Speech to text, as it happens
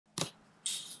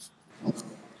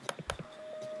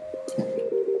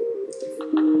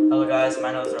guys,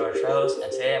 my name is Charles,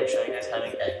 and today I'm showing you guys how to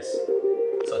make eggs.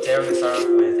 So today we're going to start off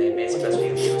with a basic recipe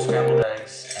of 2 scrambled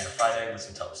eggs and a fried egg with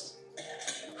some toast.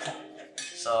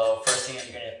 So first thing you're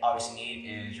going to obviously need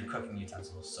is your cooking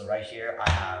utensils. So right here I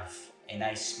have a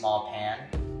nice small pan,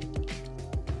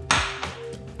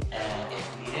 and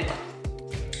if needed,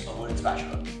 a wooden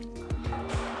spatula.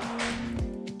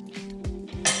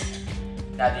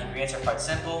 Now the ingredients are quite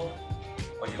simple.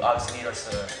 What you obviously need are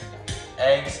some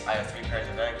eggs. I have 3 pairs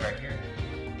of eggs right here.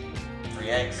 3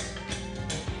 eggs.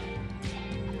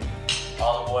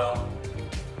 Olive oil.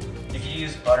 You can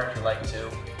use butter if you like to,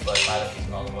 but I like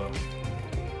using olive oil.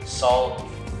 Salt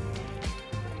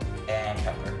and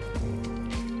pepper.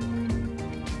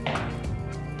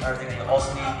 Another thing that you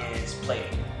also need is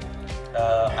plating.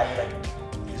 I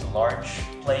use a large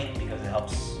plate because it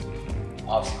helps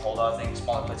obviously hold on things.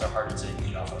 Smaller plates are harder to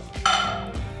eat off of.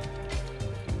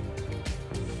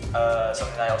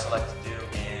 Something that I also like to do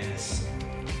is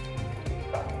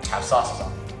have sauces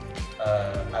on.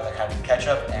 I like having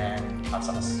ketchup and hot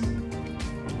sauce.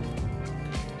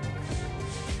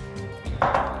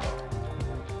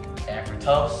 And for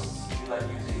toast, we like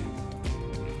using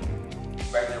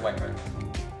regular white bread.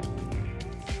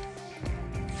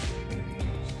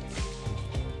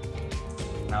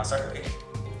 Now start cooking.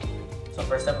 So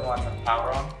first step, we want to turn the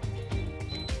power on.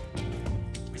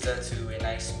 We set it to a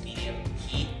nice medium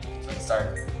heat so we can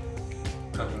start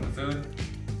cooking the food.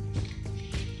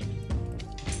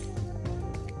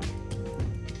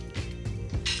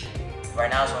 Right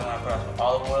now is when we want to put on some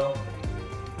olive oil,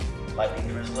 lightly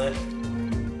drizzle it.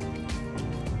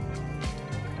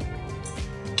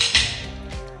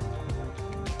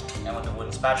 And with the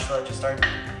wooden spatula, just start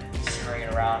stirring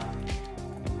it around.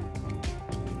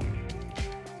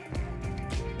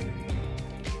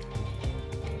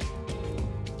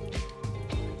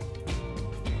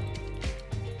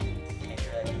 Make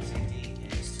sure that your safety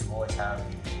is to always have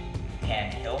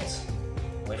pan hilt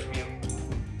away from you.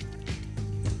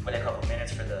 Wait a couple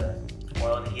minutes for the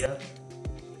oil to heat up.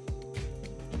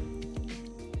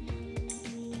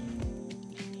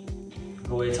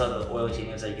 Go wait until the oil is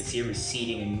heating up so you can see it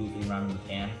receding and moving around in the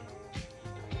pan.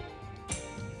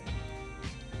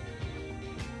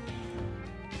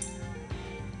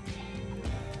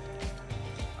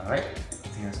 Alright, I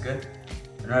think that's good.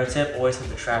 Another tip, always have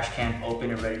the trash can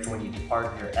open and ready for when you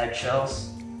depart your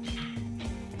eggshells.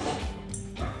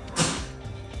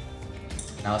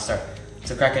 Now let's start.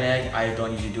 To crack an egg, I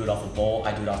don't usually do it off the bowl,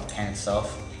 I do it off the pan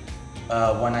itself.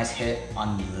 One nice hit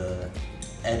on the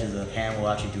edge of the pan will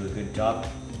actually do a good job.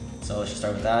 So let's just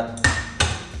start with that.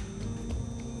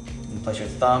 You place your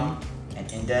thumb and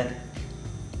indent,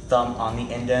 thumb on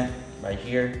the indent right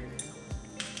here,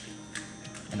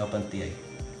 and open up the egg.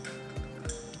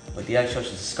 With the eggshells,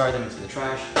 just discard them into the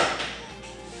trash,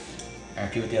 and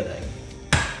repeat with the other egg.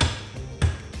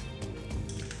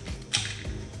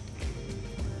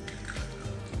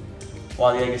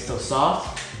 While the egg is still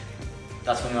soft,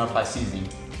 that's when you want to apply seasoning.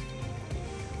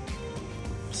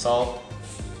 Salt,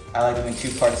 I like doing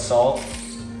 2 parts salt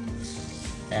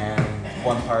and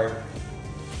 1 part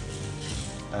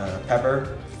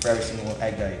pepper for every single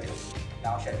egg that I do.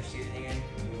 Now I'll shove your seasoning in,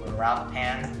 move it around the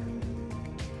pan.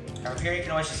 And from here you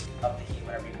can always just up the heat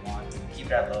whenever you want. Keep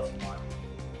it at low if you want.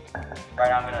 Right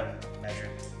now I'm going to measure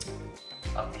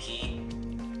up the heat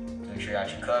to make sure it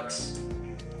actually cooks.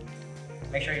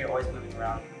 Make sure you're always moving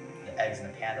around the eggs in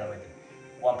the pan, that way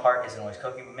one part isn't always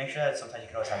cooking, but make sure that sometimes you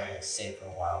can always have it sit for a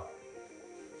while.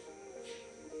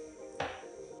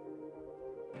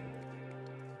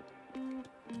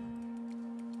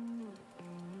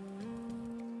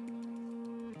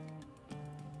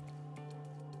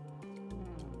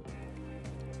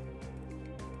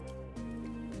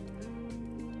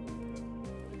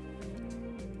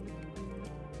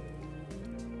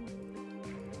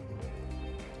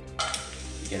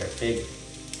 Get our big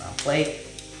round plate,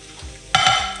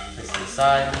 place it to the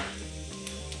side.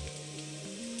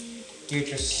 You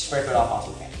just scrape it off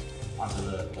onto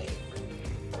the plate.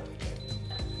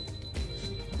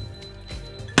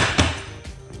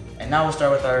 And now we'll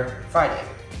start with our fried egg.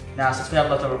 Now since we have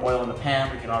leftover oil in the pan,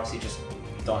 we can obviously just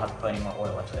don't have to put any more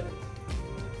oil into it.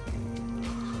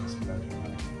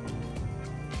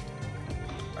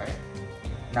 Right.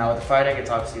 Now with the fried egg, it's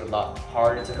obviously a lot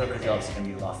harder to cook because it's obviously going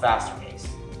to be a lot faster paced.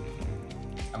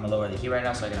 I'm gonna lower the heat right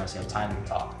now so I can obviously have time to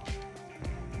talk.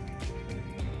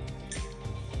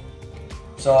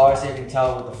 So obviously you can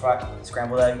tell with the fried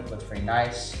scrambled egg, it looks pretty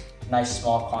nice. Nice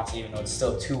small quantity, even though it's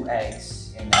still 2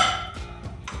 eggs in there.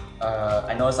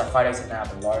 I noticed that fried eggs tend to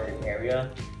have a larger area.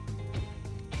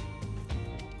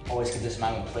 Always keep this in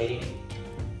mind when plating.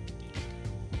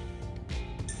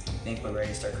 The think we're ready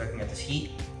to start cooking at this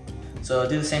heat. So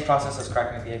do the same process as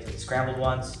cracking the eggs with the scrambled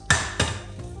ones.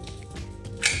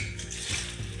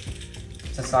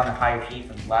 Since it's on a higher heat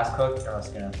from the last cook, it's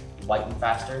gonna whiten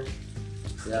faster.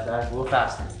 So you have to add a little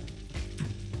faster.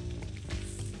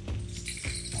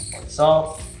 1 part of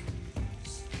salt.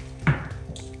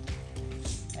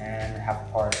 And half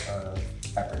a part of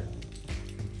pepper.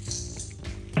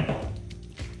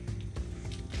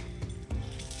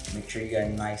 Make sure you get a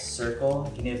nice circle.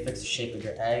 If you need to fix the shape of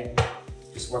your egg,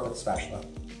 just work with the spatula.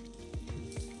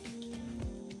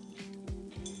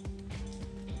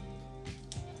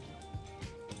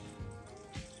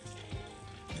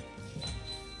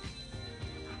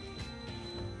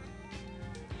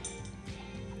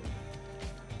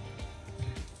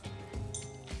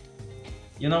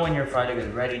 You'll know when your fried egg is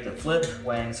ready to flip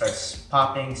when it starts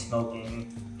popping,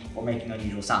 smoking, or making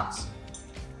unusual sounds.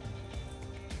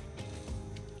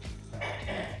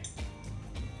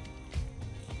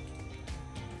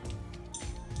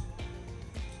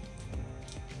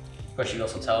 Of course, you can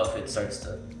also tell if it starts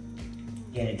to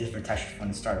gain a different texture when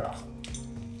it started off.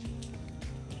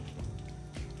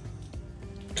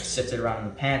 Sift it around in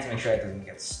the pan to make sure it doesn't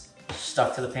get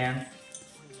stuck to the pan.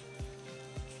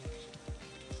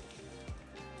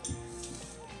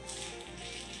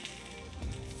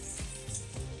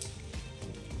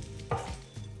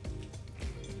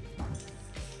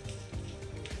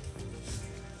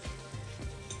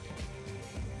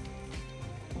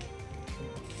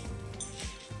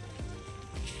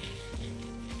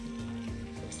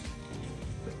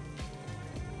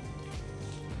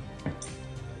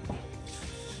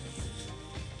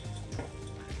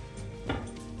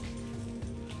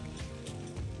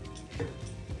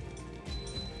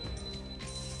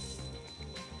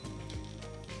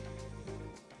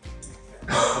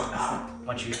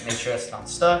 Once you make sure it's not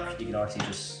stuck, you can obviously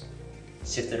just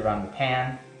sift it around the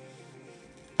pan.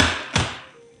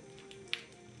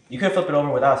 You could flip it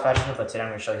over without a spatula, but today I'm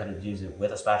going to show you how to use it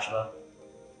with a spatula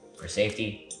for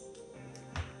safety.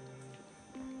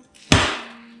 So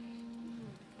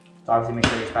obviously make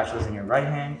sure your spatula is in your right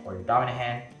hand or your dominant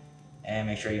hand, and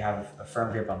make sure you have a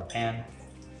firm grip on the pan.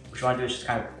 What you want to do is just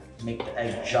kind of make the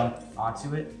egg jump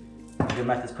onto it. A good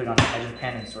method is putting it on the edge of the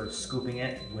pan and sort of scooping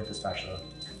it with the spatula.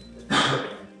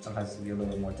 Sometimes it can be a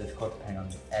little bit more difficult depending on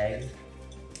the egg,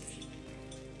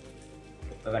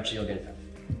 but eventually you'll get it done.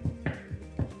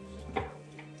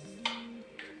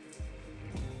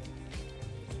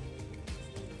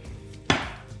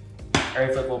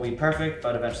 Every flip will be perfect,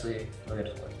 but eventually you'll get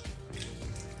it to work.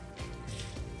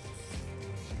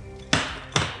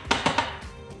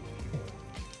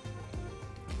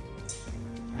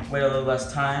 Wait a little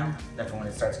less time, definitely when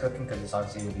it starts cooking, because this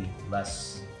obviously will be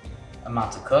less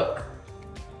amount to cook.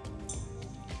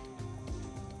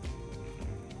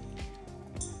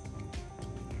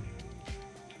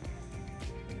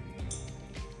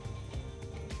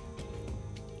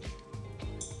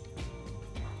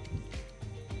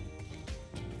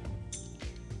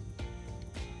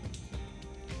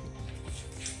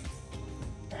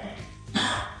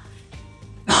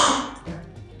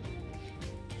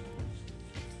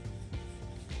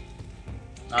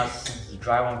 Now, since it's a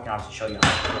dry one, we can obviously show you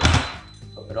how to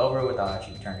flip it over without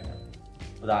actually turning it,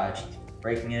 without actually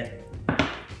breaking it.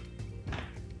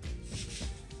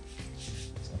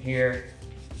 So here,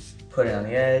 put it on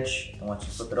the edge, and once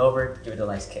you flip it over, give it a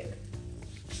nice kick.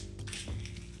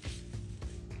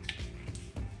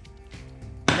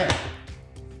 There.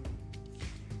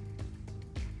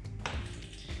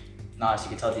 Now, as you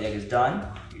can tell, the egg is done.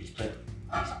 You just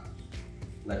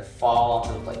let it fall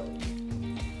onto the plate.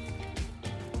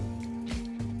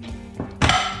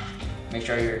 Make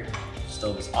sure your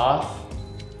stove is off.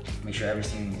 Make sure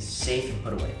everything is safe and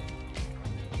put away.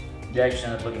 The egg should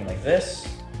end up looking like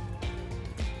this.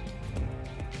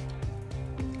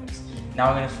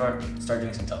 Now we're gonna start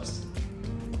doing some toast.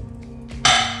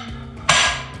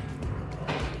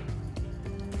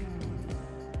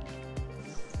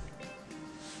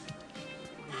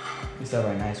 We still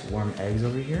have our nice warm eggs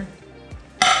over here.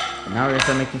 And now we're gonna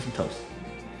start making some toast.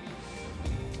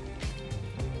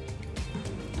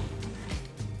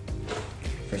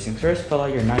 First things first, pull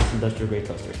out your nice industrial grade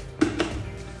toaster.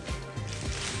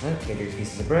 Get your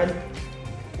pieces of bread,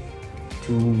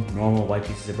 2 normal white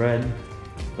pieces of bread,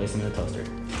 place them in the toaster.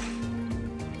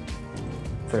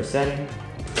 First setting,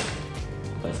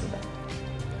 place them back.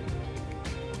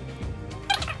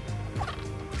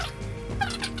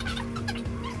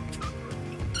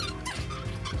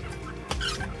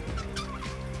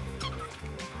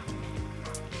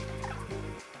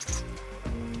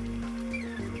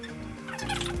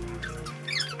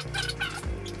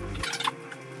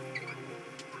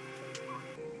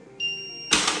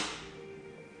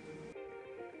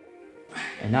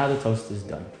 And now the toast is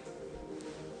done.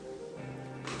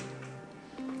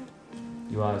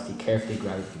 You obviously carefully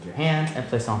grab it with your hand and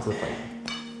place it onto the plate.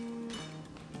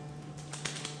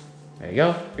 There you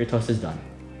go, your toast is done.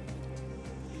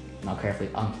 Now carefully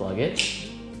unplug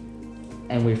it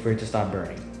and wait for it to stop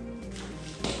burning.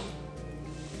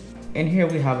 In here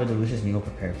we have a delicious meal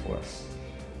prepared for us.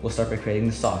 We'll start by creating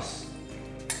the sauce.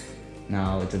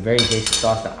 Now it's a very basic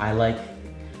sauce that I like.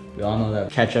 We all know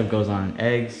that ketchup goes on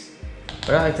eggs,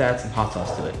 but I like to add some hot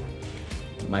sauce to it.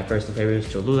 My personal favorite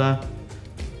is Cholula.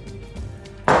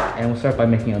 And we'll start by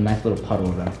making a nice little puddle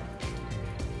of them.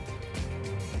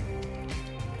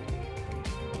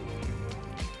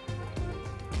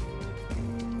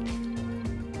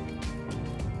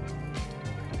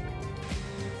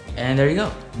 And there you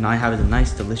go. Now I have a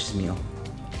nice, delicious meal.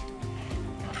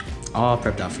 All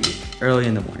prepped out for you, early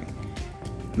in the morning.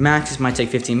 Max, this might take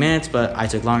 15 minutes, but I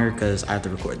took longer because I have to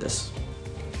record this.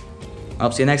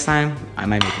 I'll see you next time. I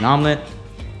might make an omelet.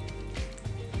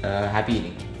 Happy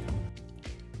eating.